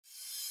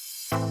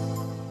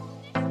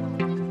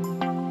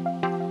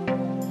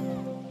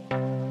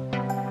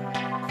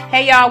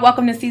Hey y'all,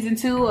 welcome to season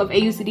 2 of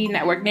AUCD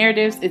Network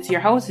Narratives. It's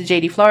your host,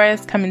 JD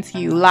Flores, coming to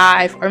you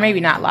live, or maybe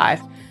not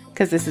live,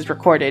 because this is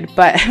recorded,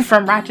 but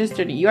from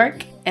Rochester, New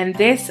York. And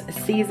this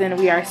season,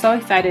 we are so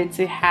excited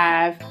to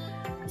have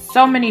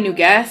so many new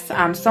guests,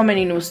 so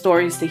many new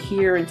stories to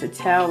hear and to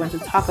tell and to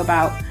talk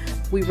about.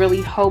 We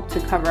really hope to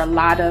cover a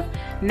lot of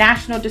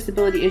national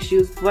disability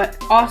issues,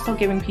 but also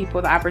giving people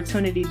the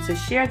opportunity to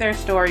share their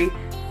story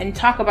and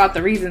talk about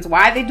the reasons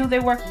why they do the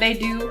work they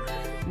do,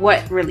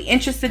 what really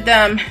interested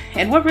them,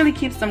 and what really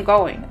keeps them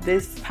going.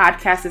 This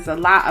podcast is a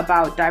lot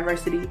about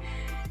diversity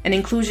and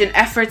inclusion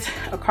efforts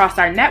across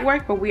our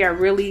network, but we are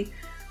really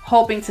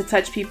hoping to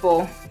touch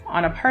people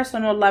on a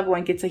personal level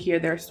and get to hear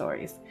their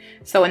stories.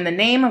 So in the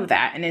name of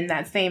that, and in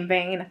that same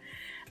vein,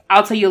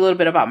 I'll tell you a little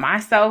bit about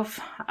myself.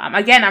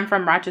 Again, I'm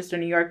from Rochester,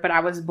 New York, but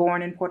I was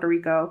born in Puerto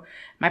Rico.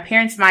 My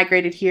parents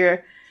migrated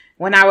here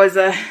when I was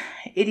a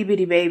itty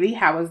bitty baby.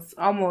 I was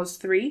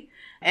almost 3.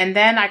 And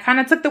then I kind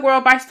of took the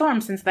world by storm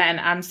since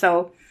then.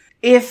 So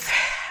if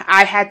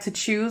I had to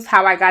choose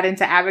how I got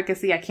into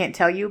advocacy, I can't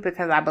tell you,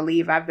 because I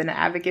believe I've been an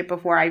advocate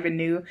before I even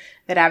knew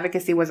that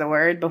advocacy was a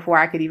word, before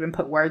I could even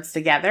put words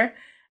together.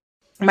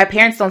 My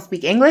parents don't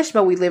speak English,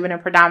 but we live in a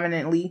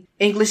predominantly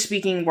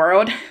English-speaking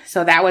world.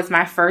 So that was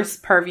my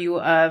first purview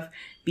of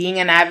being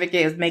an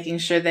advocate, is making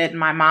sure that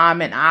my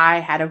mom and I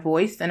had a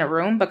voice in a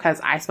room,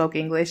 because I spoke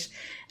English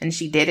and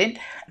she didn't.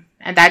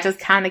 And that just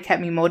kind of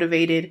kept me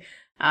motivated.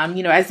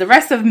 As the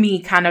rest of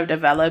me kind of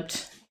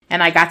developed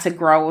and I got to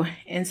grow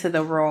into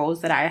the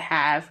roles that I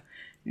have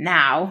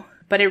now.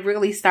 But it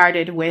really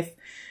started with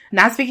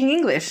not speaking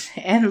English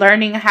and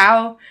learning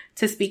how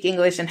to speak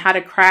English and how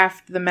to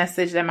craft the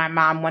message that my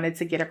mom wanted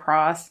to get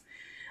across,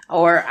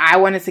 or I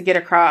wanted to get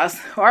across,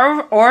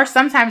 or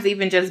sometimes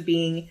even just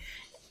being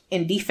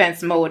in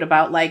defense mode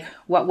about like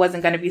what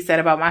wasn't going to be said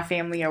about my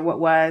family or what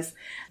was,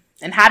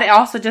 and how to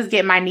also just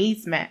get my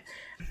needs met.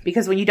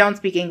 Because when you don't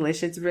speak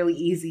English, it's really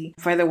easy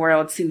for the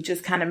world to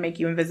just kind of make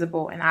you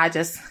invisible. And I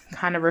just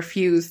kind of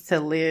refuse to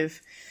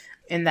live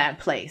in that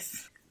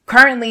place.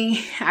 Currently,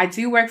 I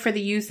do work for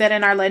the USED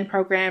and our LEND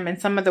program, and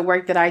some of the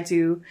work that I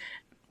do,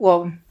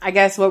 well, I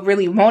guess what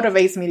really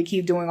motivates me to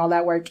keep doing all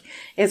that work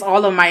is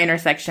all of my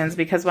intersections,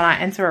 because when I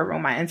enter a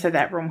room, I enter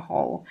that room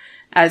whole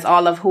as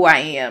all of who I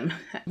am,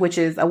 which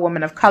is a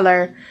woman of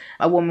color,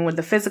 a woman with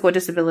a physical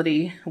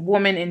disability, a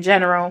woman in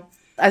general,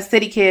 a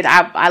city kid.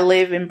 I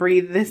live and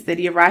breathe this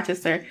city of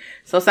Rochester.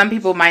 So some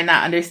people might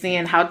not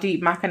understand how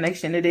deep my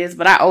connection it is,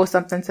 but I owe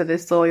something to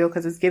this soil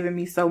because it's given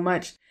me so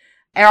much.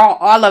 And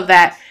all of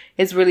that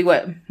is really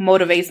what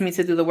motivates me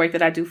to do the work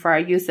that I do for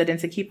our USED and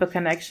to keep a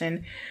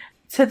connection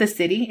to the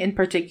city in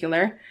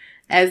particular,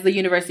 as the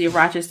University of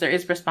Rochester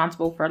is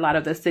responsible for a lot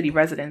of the city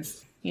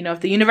residents. If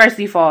the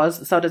university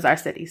falls, so does our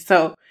city.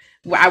 So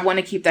I want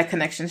to keep that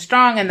connection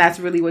strong, and that's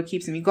really what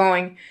keeps me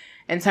going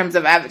in terms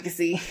of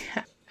advocacy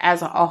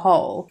as a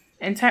whole.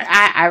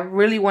 I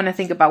really want to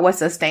think about what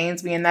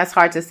sustains me, and that's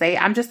hard to say.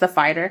 I'm just a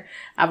fighter.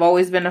 I've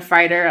always been a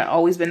fighter. I've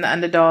always been the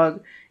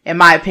underdog. In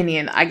my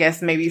opinion, I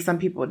guess maybe some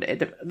people,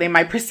 they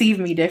might perceive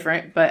me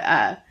different,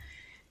 but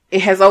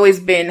it has always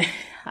been,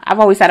 I've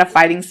always had a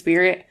fighting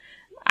spirit.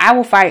 I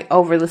will fight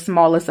over the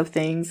smallest of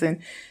things, and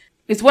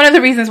it's one of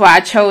the reasons why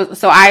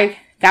I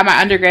got my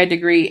undergrad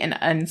degree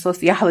in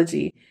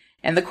sociology.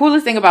 And the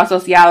coolest thing about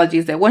sociology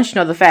is that once you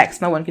know the facts,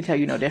 no one can tell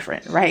you no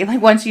different, right?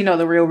 Like once you know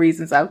the real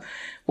reasons of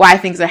why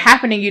things are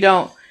happening,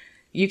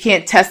 you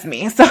can't test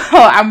me. So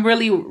I'm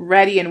really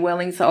ready and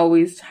willing to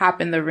always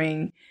hop in the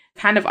ring,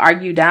 kind of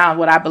argue down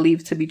what I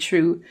believe to be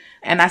true.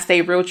 And I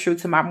stay real true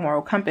to my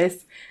moral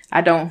compass.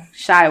 I don't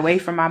shy away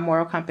from my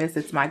moral compass.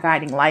 It's my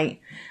guiding light.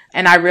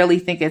 And I really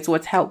think it's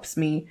what helps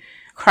me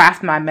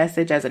craft my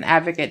message as an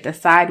advocate,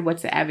 decide what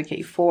to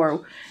advocate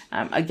for,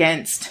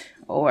 against,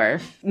 or,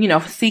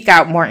 seek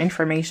out more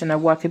information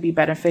of what could be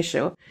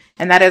beneficial.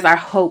 And that is our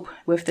hope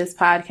with this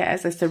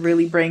podcast, is to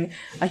really bring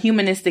a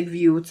humanistic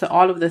view to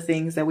all of the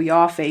things that we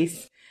all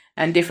face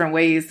in different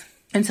ways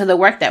into the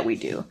work that we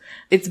do.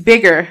 It's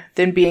bigger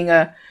than being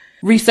a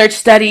research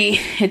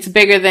study. It's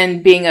bigger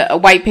than being a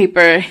white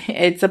paper.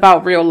 It's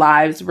about real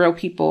lives, real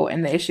people,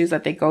 and the issues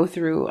that they go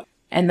through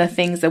and the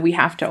things that we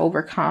have to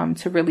overcome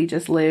to really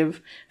just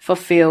live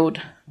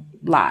fulfilled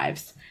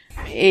lives.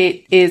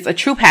 It is a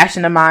true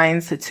passion of mine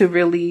to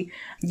really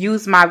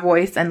use my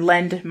voice and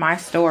lend my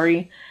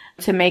story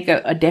to make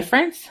a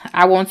difference.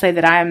 I won't say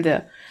that I am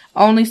the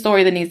only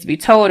story that needs to be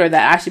told or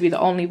that I should be the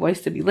only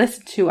voice to be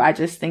listened to. I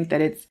just think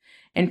that it's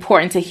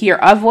important to hear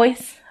a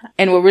voice.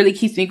 And what really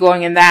keeps me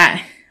going in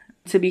that,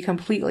 to be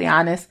completely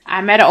honest,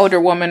 I met an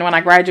older woman when I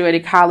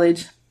graduated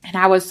college, and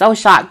I was so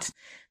shocked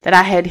that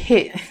I had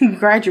hit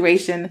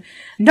graduation.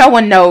 No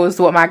one knows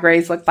what my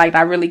grades looked like.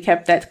 I really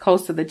kept that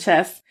close to the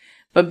chest.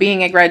 But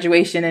being at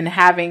graduation and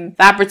having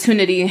the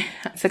opportunity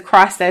to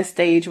cross that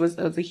stage was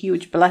a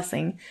huge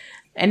blessing.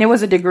 And it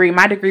was a degree.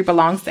 My degree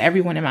belongs to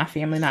everyone in my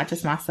family, not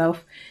just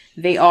myself.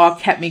 They all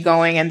kept me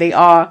going, and they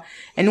all,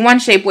 in one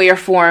shape, way, or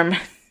form,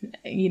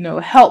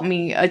 helped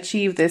me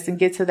achieve this and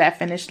get to that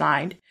finish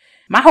line.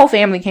 My whole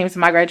family came to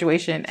my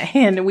graduation,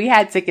 and we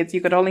had tickets. You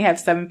could only have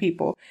 7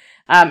 people.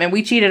 And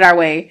we cheated our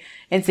way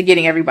into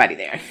getting everybody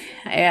there.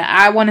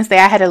 I want to say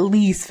I had at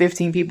least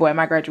 15 people at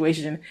my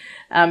graduation.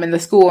 And the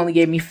school only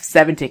gave me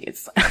 7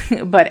 tickets,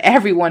 but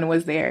everyone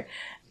was there.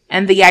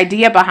 And the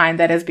idea behind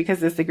that is because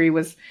this degree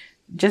was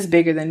just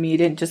bigger than me. It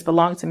didn't just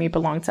belong to me, it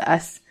belonged to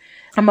us.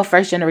 I'm a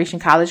first generation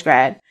college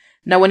grad.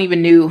 No one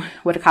even knew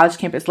what a college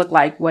campus looked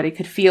like, what it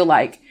could feel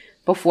like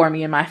before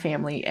me and my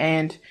family.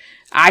 And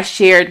I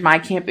shared my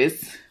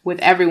campus with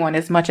everyone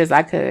as much as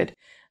I could.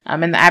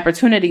 And the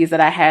opportunities that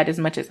I had as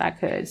much as I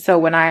could. So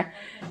when I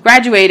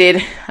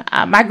graduated,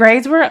 my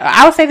grades were,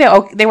 I would say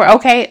they were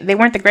okay. They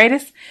weren't the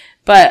greatest,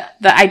 but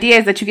the idea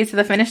is that you get to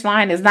the finish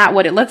line is not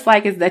what it looks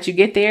like, is that you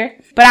get there.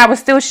 But I was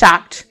still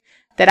shocked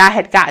that I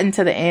had gotten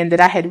to the end, that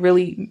I had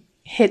really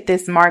hit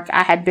this mark.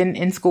 I had been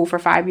in school for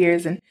 5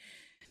 years and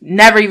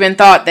never even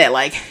thought that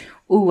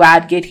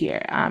I'd get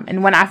here.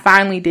 And when I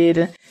finally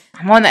did,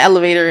 I'm on the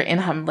elevator and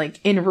I'm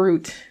en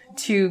route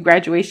to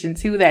graduation,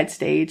 to that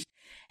stage.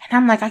 And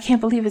I'm like, I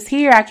can't believe it's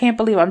here. I can't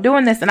believe I'm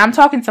doing this. And I'm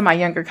talking to my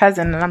younger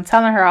cousin and I'm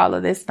telling her all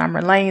of this and I'm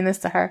relaying this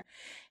to her.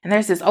 And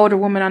there's this older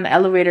woman on the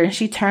elevator and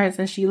she turns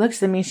and she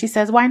looks at me and she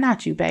says, "Why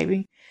not you,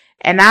 baby?"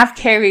 And I've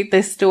carried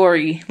this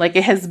story like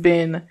it has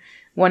been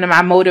one of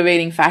my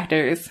motivating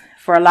factors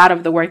for a lot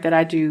of the work that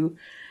I do.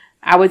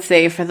 I would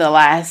say for the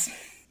last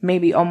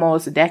maybe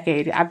almost a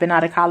decade. I've been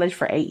out of college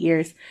for 8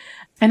 years.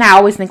 And I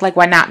always think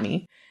why not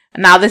me?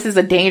 Now, this is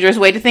a dangerous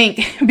way to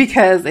think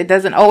because it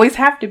doesn't always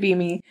have to be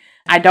me.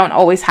 I don't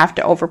always have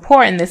to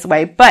overpour in this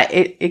way, but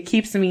it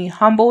keeps me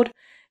humbled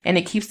and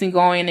it keeps me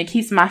going. It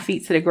keeps my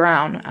feet to the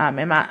ground.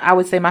 And I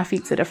would say my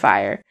feet to the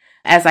fire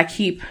as I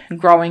keep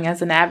growing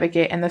as an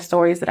advocate and the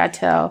stories that I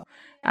tell,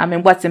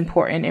 and what's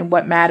important and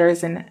what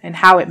matters and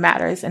how it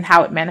matters and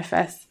how it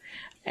manifests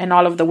and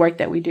all of the work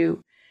that we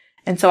do.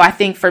 And so I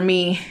think for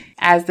me,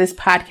 as this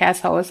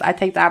podcast host, I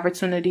take the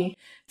opportunity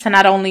to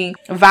not only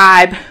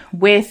vibe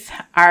with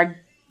our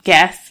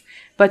guests,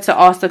 but to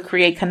also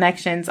create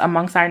connections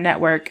amongst our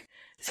network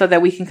so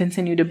that we can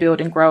continue to build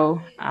and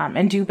grow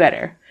and do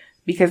better.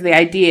 Because the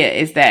idea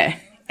is that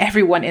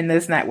everyone in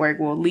this network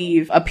will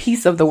leave a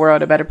piece of the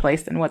world a better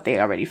place than what they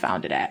already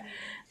found it at.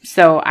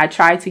 So I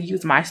try to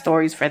use my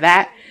stories for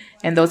that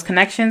and those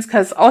connections,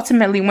 because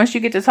ultimately, once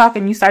you get to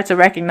talking, you start to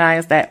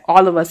recognize that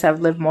all of us have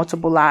lived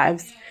multiple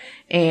lives.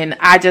 And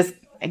I just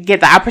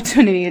get the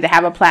opportunity to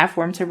have a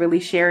platform to really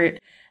share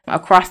it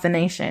across the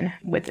nation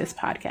with this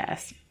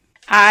podcast.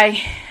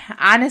 I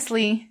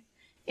honestly,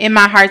 in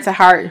my heart to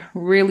heart,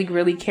 really,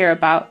 really care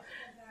about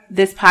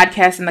this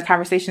podcast and the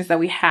conversations that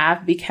we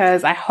have,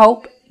 because I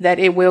hope that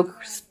it will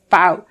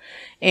spout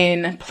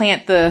and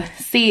plant the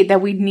seed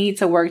that we need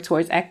to work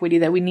towards equity,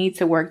 that we need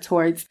to work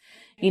towards,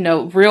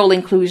 real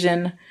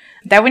inclusion,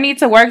 that we need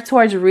to work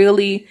towards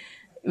really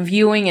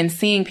viewing and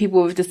seeing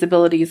people with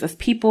disabilities as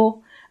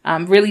people,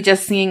 really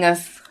just seeing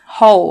us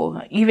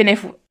whole, even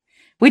if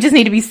we just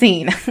need to be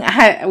seen.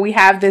 We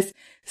have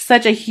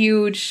such a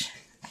huge,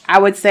 I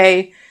would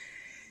say,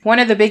 one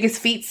of the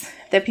biggest feats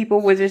that people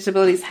with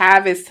disabilities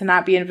have is to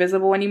not be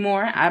invisible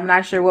anymore. I'm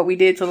not sure what we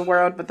did to the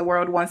world, but the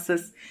world wants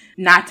us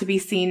not to be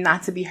seen,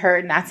 not to be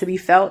heard, not to be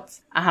felt.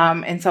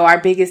 And so our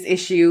biggest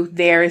issue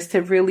there is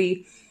to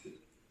really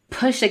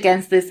push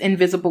against this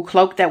invisible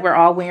cloak that we're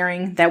all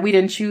wearing, that we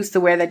didn't choose to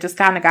wear, that just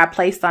kind of got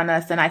placed on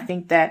us. And I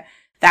think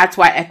that's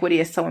why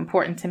equity is so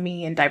important to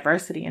me, and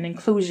diversity and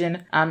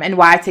inclusion, and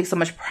why I take so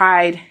much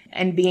pride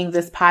in being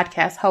this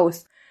podcast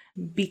host,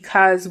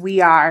 because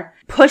we are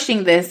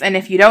pushing this. And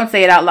if you don't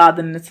say it out loud,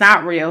 then it's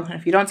not real. And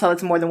if you don't tell it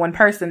to more than one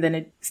person, then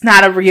it's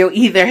not a real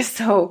either.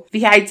 So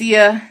the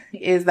idea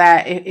is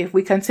that if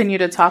we continue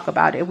to talk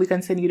about it, if we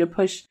continue to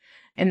push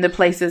in the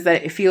places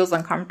that it feels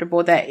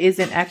uncomfortable, that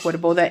isn't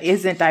equitable, that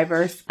isn't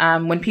diverse,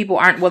 when people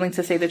aren't willing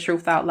to say the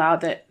truth out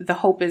loud, that the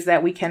hope is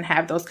that we can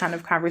have those kind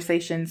of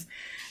conversations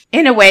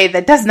in a way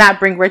that does not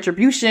bring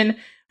retribution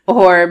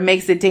or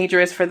makes it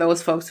dangerous for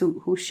those folks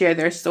who share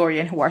their story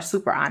and who are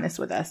super honest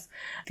with us.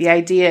 The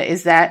idea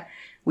is that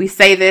we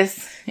say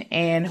this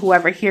and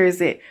whoever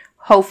hears it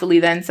hopefully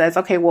then says,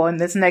 okay, well, in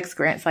this next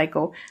grant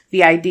cycle,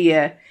 the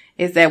idea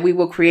is that we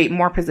will create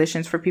more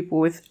positions for people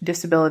with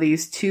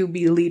disabilities to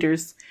be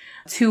leaders,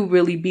 to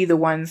really be the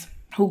ones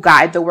who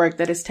guide the work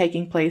that is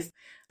taking place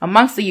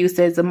amongst the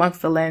USIDs,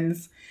 amongst the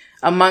LENS,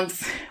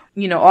 amongst,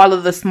 all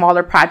of the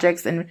smaller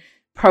projects and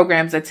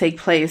programs that take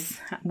place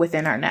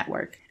within our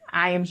network.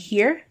 I am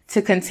here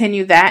to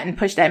continue that and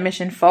push that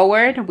mission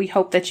forward. We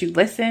hope that you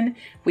listen.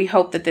 We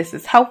hope that this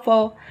is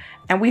helpful,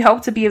 and we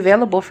hope to be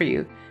available for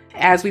you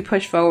as we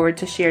push forward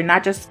to share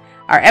not just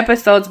our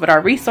episodes, but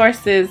our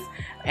resources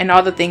and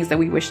all the things that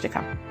we wish to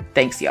come.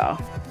 Thanks, y'all.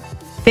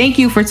 Thank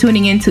you for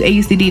tuning in to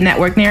AUCD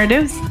Network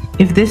Narratives.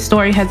 If this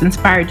story has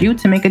inspired you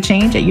to make a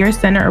change at your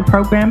center or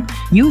program,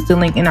 use the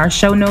link in our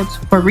show notes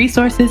for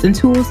resources and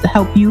tools to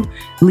help you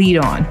lead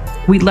on.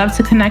 We'd love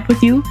to connect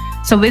with you,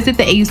 so visit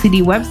the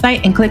AUCD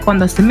website and click on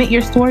the Submit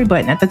Your Story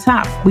button at the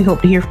top. We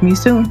hope to hear from you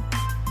soon.